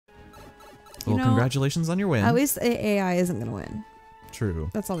Well, congratulations on your win. At least the AI isn't going to win. True.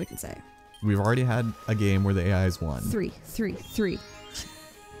 That's all we can say. We've already had a game where the AI's won. 3.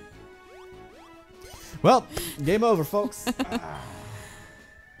 Well, game over, folks.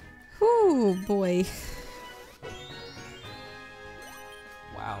 Oh, boy.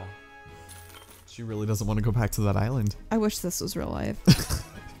 Wow. She really doesn't want to go back to that island. I wish this was real life.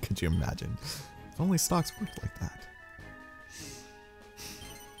 Could you imagine? If only stocks worked like that.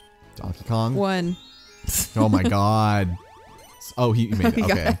 Donkey Kong. 1. Oh my god. Oh, he made it.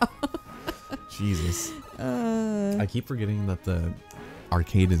 Okay. Jesus. I keep forgetting that the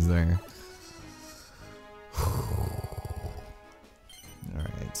arcade is there.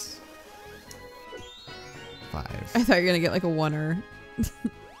 Alright. 5. I thought you were going to get like a 1 or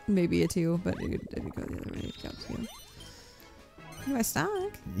maybe a 2, but it would go the other way. It got 2. Do I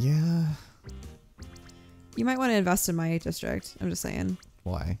stock? Yeah. You might want to invest in my district. I'm just saying.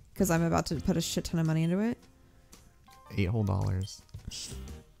 Why? Because I'm about to put a shit ton of money into it. $8 whole.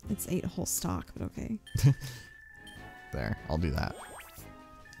 It's 8 whole stock, but okay. There, I'll do that.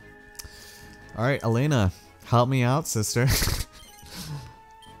 Alright, Elena, help me out, sister.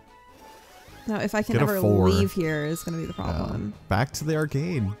 Now, if I can Get a ever 4. leave here is going to be the problem. Back to the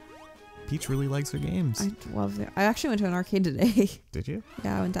arcade. Peach really likes her games. I love it. I actually went to an arcade today. Did you?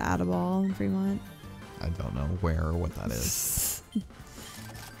 Yeah, I went to Adaball in Fremont. I don't know where or what that is.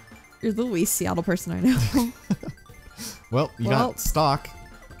 You're the least Seattle person I know. Well, you got stock.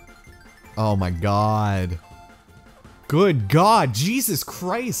 Oh my god. Good god, Jesus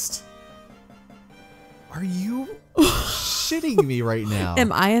Christ. Are you shitting me right now?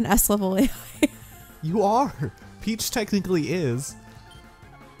 Am I an S-level AI? You are. Peach technically is.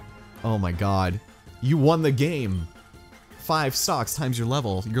 Oh my god. You won the game. 5 stocks times your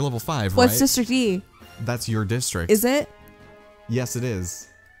level. You're level 5, right? What's District E? That's your district. Is it? Yes, it is.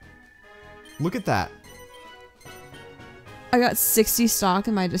 Look at that. I got 60 stock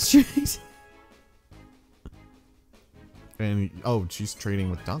in my district. And, oh, she's trading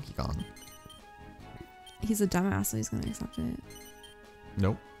with Donkey Kong. He's a dumbass, so he's going to accept it.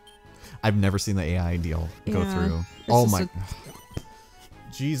 Nope. I've never seen the AI deal go through. It's Oh my.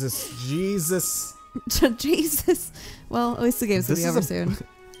 Jesus. Jesus. Jesus. Well, at least the game's going to be over soon.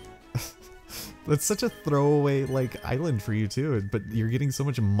 That's such a throwaway, like, island for you, too. But you're getting so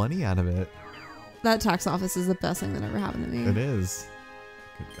much money out of it. That tax office is the best thing that ever happened to me. It is.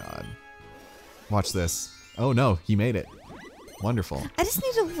 Good God. Watch this. Oh, no. He made it. Wonderful. I just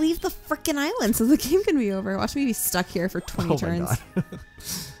need to leave the frickin' island so the game can be over. Watch me be stuck here for 20 turns. My God.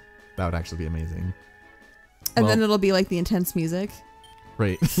 That would actually be amazing. And then it'll be like the intense music.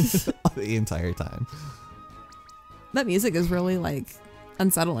 Right. The entire time. That music is really like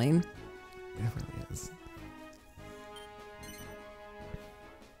unsettling. It really is.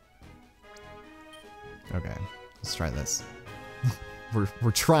 Okay, let's try this.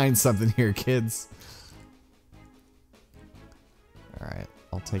 We're trying something here, kids. All right,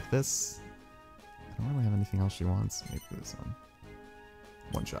 I'll take this. I don't really have anything else she wants. Maybe this one.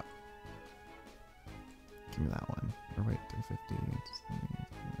 One shot. Give me that one. Or wait, 350.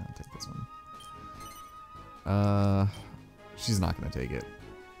 I'll take this one. She's not gonna take it.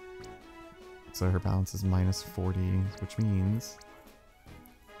 So her balance is minus 40, which means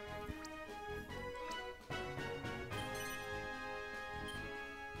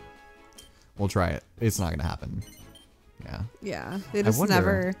we'll try it. It's not gonna happen. Yeah. Yeah. They just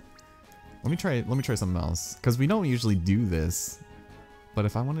never. Let me try something else. Because we don't usually do this. But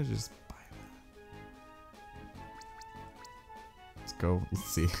if I want to just buy that. Let's go. Let's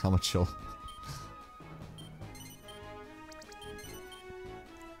see how much she'll.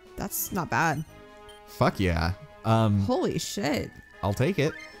 That's not bad. Fuck yeah. Holy shit. I'll take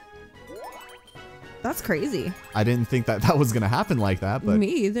it. That's crazy. I didn't think that was gonna happen like that, but me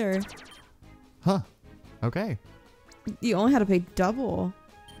either. Huh. Okay. You only had to pay double.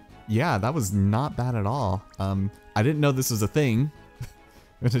 Yeah, that was not bad at all. I didn't know this was a thing.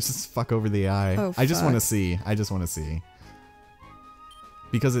 Just fuck over the AI. Oh, I just want to fuck. see. I just want to see.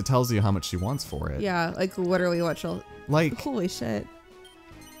 Because it tells you how much she wants for it. Yeah, like literally what she'll. Like, holy shit.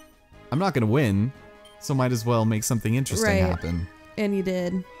 I'm not gonna win, so might as well make something interesting Right. happen. And you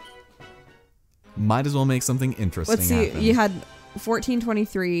did. Might as well make something interesting Let's see. happen. You had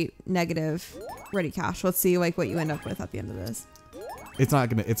 1423 negative ready cash. Let's see like what you end up with at the end of this. It's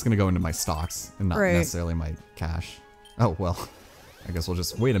gonna go into my stocks and not Right. necessarily my cash. Oh well. I guess we'll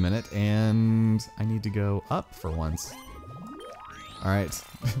just wait a minute, and I need to go up for once. All right,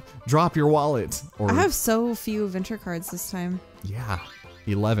 drop your wallet. Or I have so few venture cards this time. yeah,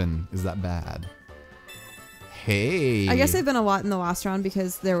 11. Is that bad? Hey. I guess I've been a lot in the last round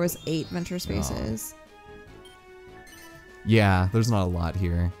because there was 8 venture spaces. Yeah, there's not a lot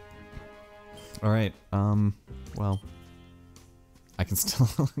here. All right. Well, I can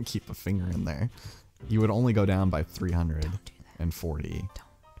still keep a finger in there. You would only go down by 340.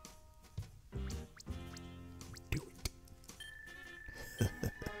 Do it.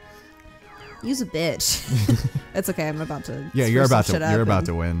 Use a bitch. It's okay. I'm about to. Yeah, you're about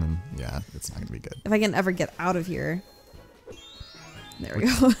to win, and yeah, it's not gonna be good. If I can ever get out of here. There we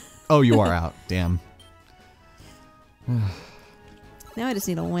go. Oh, you are out. Damn. Now I just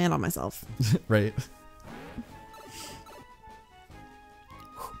need to land on myself. Right.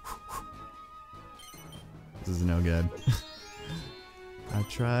 This is no good. I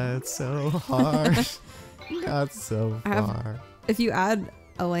tried so hard. Got so far. If you add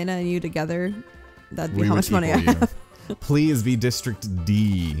Elena and you together, that'd be how much money I have. Please be District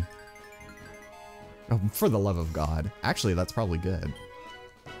D. Oh, for the love of God. Actually, that's probably good.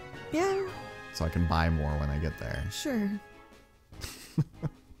 Yeah. So I can buy more when I get there. Sure.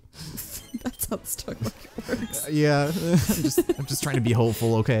 That's how the stock market works. Yeah, I'm just trying to be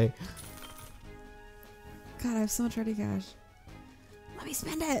hopeful, okay? God, I have so much ready cash. Let me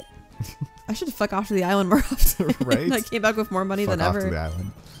spend it. I should fuck off to the island more often. Right? I came back with more money fuck than off ever. To the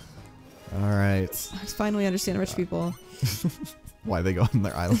island. All right. I finally understand rich people. Why they go on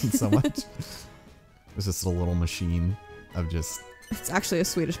their island so much. It's just a little machine of just... It's actually a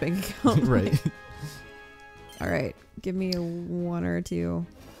Swedish bank account. Right. All right. Give me a 1 or 2.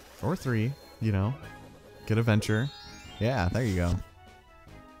 Or 3, you know. Get a venture. Yeah, there you go.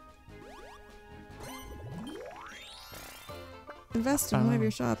 Invest in one of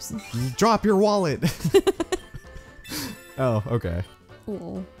your shops. Drop your wallet. Oh, okay.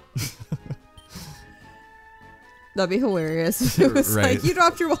 Lol. That'd be hilarious if it was Right. like, you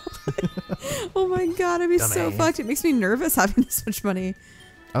dropped your wallet. Oh my god, I'd be so fucked. It makes me nervous having this much money.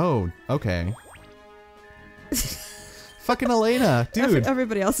 Oh, okay. Fucking Elena, dude.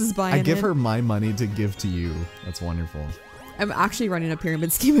 Everybody else is buying I give it. her my money to give to you. That's wonderful. I'm actually running a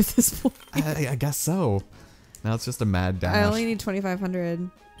pyramid scheme at this point. I guess so. Now it's just a mad dash. I only need 2,500.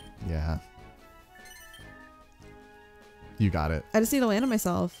 Yeah. You got it. I just need to land on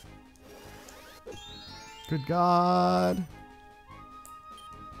myself. Good God.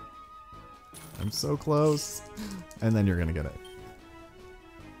 I'm so close. And then you're going to get it.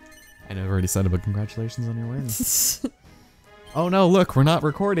 And I've already said about congratulations on your wins. Oh no, look, we're not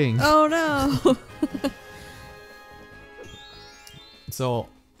recording. Oh no. So,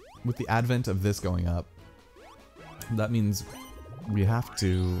 with the advent of this going up, that means we have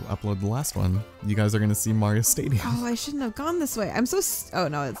to upload the last one. You guys are going to see Mario Stadium. Oh, I shouldn't have gone this way. I'm so oh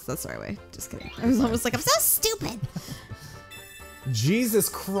no, that's the right way. Just kidding. I was almost like, I'm so stupid. Jesus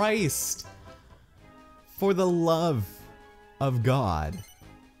Christ. For the love of God.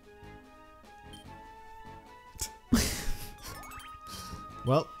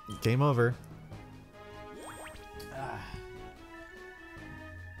 Well, game over.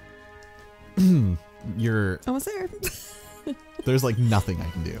 You're Almost there. there's like nothing I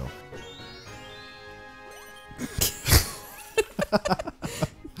can do.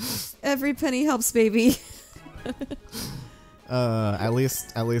 Every penny helps, baby. At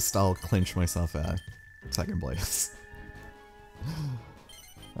least I'll clinch myself at second place.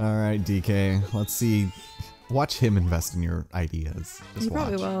 All right, DK. Let's see. Watch him invest in your ideas. Just He watch.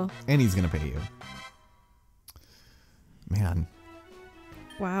 probably will. And he's gonna pay you. Man,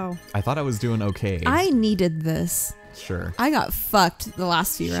 Wow. I thought I was doing okay. I needed this. Sure. I got fucked the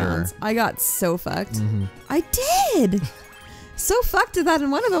last few rounds. I got so fucked. Mm-hmm. I did. So fucked that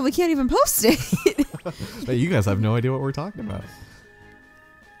in one of them we can't even post it. But you guys have no idea what we're talking about.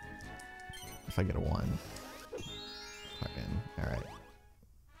 If I get a 1. Fucking. Alright.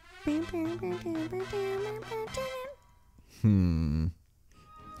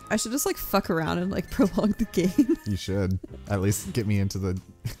 I should just like fuck around and like prolong the game. You should. At least get me into the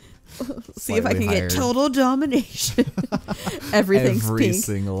See if I can higher. get total domination. Everything's Every pink.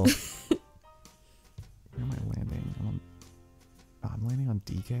 single. Where am I landing? I'm landing on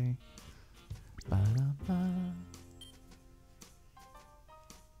DK. Ba-da-ba.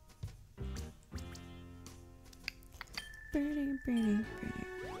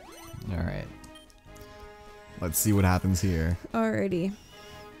 All right. Let's see what happens here. Alrighty.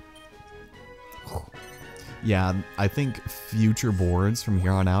 Yeah, I think future boards from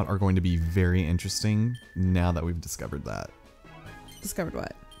here on out are going to be very interesting now that we've discovered that. Discovered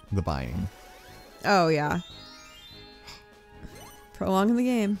what? The buying. Oh yeah. Prolonging the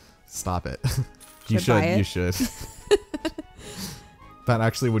game. Stop it. You should. That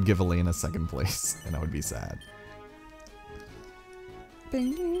actually would give Elena second place, and I would be sad.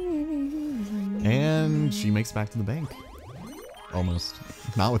 And she makes it back to the bank. Almost.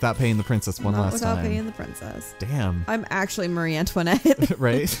 Not without paying the princess one Not last without time. paying the princess. Damn. I'm actually Marie Antoinette.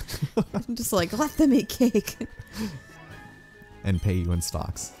 Right? I'm just like, let them eat cake. And pay you in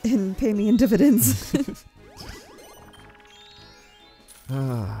stocks. And pay me in dividends.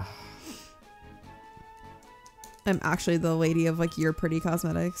 Ah. I'm actually the lady of like your pretty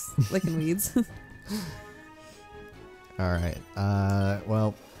cosmetics. Licking weeds. Alright.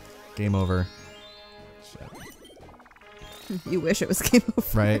 Well, game over. Shit. You wish it was game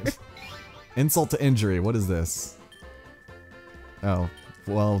over. Right? Insult to injury. What is this? Oh,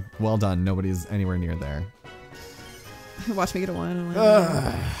 well done. Nobody's anywhere near there. Watch me get a 1.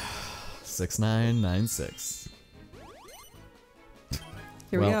 6996.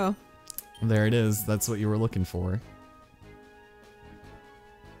 Here we go. There it is. That's what you were looking for.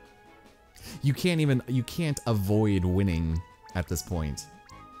 You can't avoid winning at this point.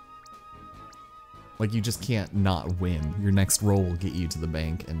 Like, you just can't not win. Your next roll will get you to the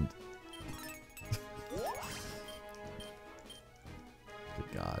bank and... Good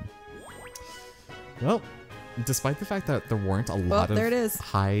God. Well, despite the fact that there weren't a lot there it of is.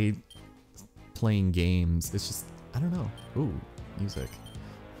 high playing games, it's just, I don't know. Ooh, music.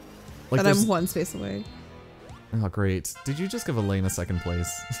 Like, And I'm 1 space away. oh, great. Did you just give Elena second place?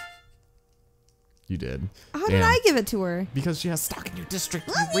 You did. How did I give it to her? Because she has stock in your district.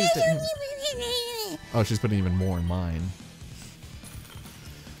 You raised it. Oh, she's putting even more in mine.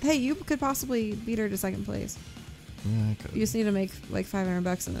 Hey, you could possibly beat her to second place. Yeah, I could. You just need to make like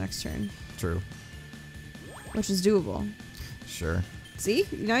 $500 in the next turn, True. which is doable. Sure. See?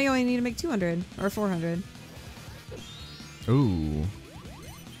 Now you only need to make 200 or 400. Ooh.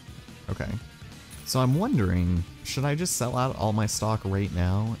 Okay. So I'm wondering, should I just sell out all my stock right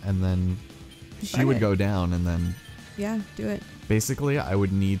now and then she would go down and then Yeah, do it. basically I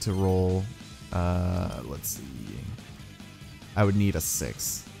would need to roll, let's see. I would need a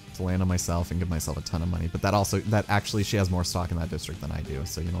 6 to land on myself and give myself a ton of money. But that actually she has more stock in that district than I do.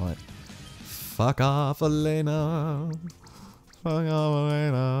 So you know what? Fuck off, Elena. Fuck off,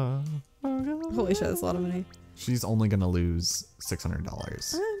 Elena. Fuck off. Holy shit, that's a lot of money. She's only gonna lose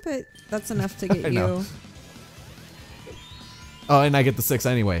 $600. But that's enough to get know. you. Oh, and I get the 6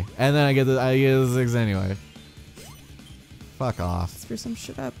 anyway. And then I get the 6 anyway. Fuck off. Screw some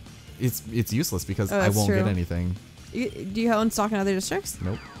shit up. It's useless because Oh, I that's won't true. get anything. Do you own stock in other districts?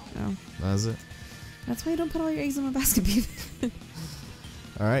 Nope. No. That's it. That's why you don't put all your eggs in one basket, baby.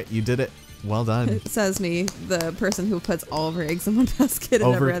 Alright, you did it. Well done. Says me, the person who puts all of her eggs in one basket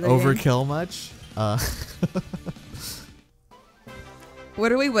in every other game. Overkill much?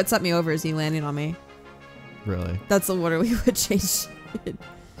 Literally, what set me over is you landing on me. Really? That's literally what changed it.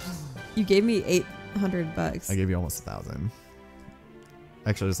 You gave me $800. I gave you almost 1,000.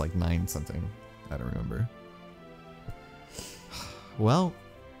 Actually, it was like 9 something. I don't remember. Well,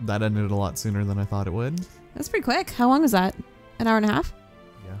 that ended a lot sooner than I thought it would. That's pretty quick. How long was that? An hour and a half?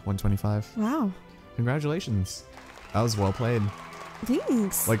 Yeah, 125. Wow. Congratulations. That was well played.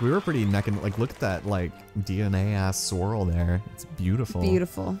 Thanks. Like, we were pretty necking. Like, look at that, like, DNA ass swirl there. It's beautiful.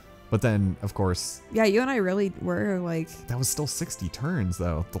 Beautiful. But then, of course, Yeah, you and I really were like, that was still 60 turns,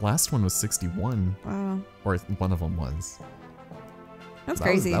 though. The last one was 61. wow. Or one of them was. That's That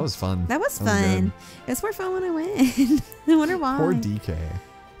crazy. that was fun. That was good. fun. It's more fun when I win. I wonder why. Poor DK.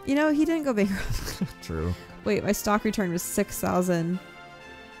 You know, he didn't go bankrupt. True. Wait, my stock return was 6,000.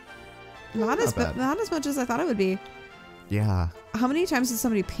 Not as much as I thought it would be. Yeah. How many times did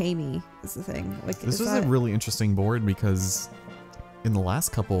somebody pay me? Is the thing. Like This was a really interesting board because in the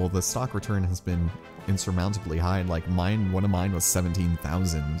last couple, the stock return has been insurmountably high. Like one of mine was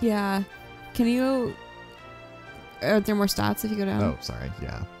 17,000. Yeah. Can you? Are there more stats if you go down? Oh, sorry.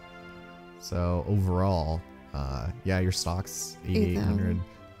 Yeah. So overall, yeah, your stock's 8,800.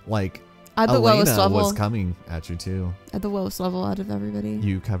 Like at the Elena lowest level. was coming at you too. At the lowest level out of everybody.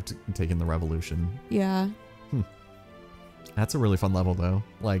 You kept taking the revolution. Yeah. That's a really fun level though.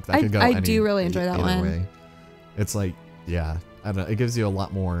 Like that could go. I do really enjoy that either one. way. It's like, yeah, I don't know. It gives you a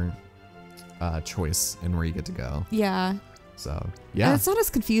lot more choice in where you get to go. Yeah. So And yeah, it's not as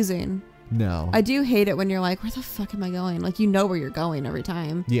confusing. no. I do hate it when you're like, where the fuck am I going? Like, you know where you're going every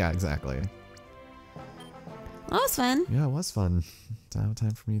time. Yeah, exactly. Well, that was fun. Yeah, it was fun. Now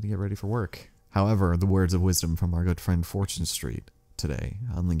time for me to get ready for work. However, the words of wisdom from our good friend Fortune Street today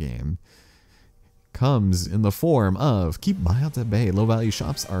on the game comes in the form of keep buyouts at bay. Low value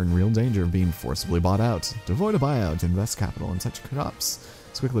shops are in real danger of being forcibly bought out. To avoid a buyout, invest capital in such crops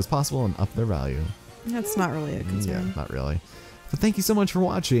as quickly as possible and up their value. That's not really a concern. Yeah, not really. But thank you so much for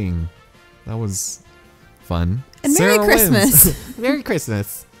watching. That was fun. And Merry Sarah Christmas. wins. Merry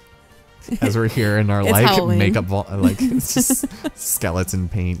Christmas. As we're here in our It's like Halloween. makeup, it's just skeleton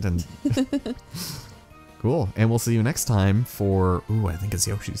paint and cool. And we'll see you next time for I think it's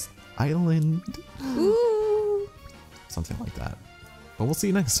Yoshi's Island, Ooh. something like that. But we'll see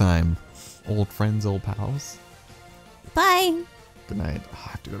you next time, old friends, old pals. Bye. Good night. I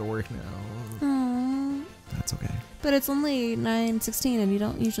have to go to work now. Aww. That's okay. But it's only 9:16 and you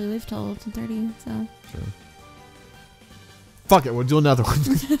don't usually leave till 10:30, so. Sure. Fuck it, we'll do another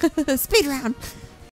one. Speed round.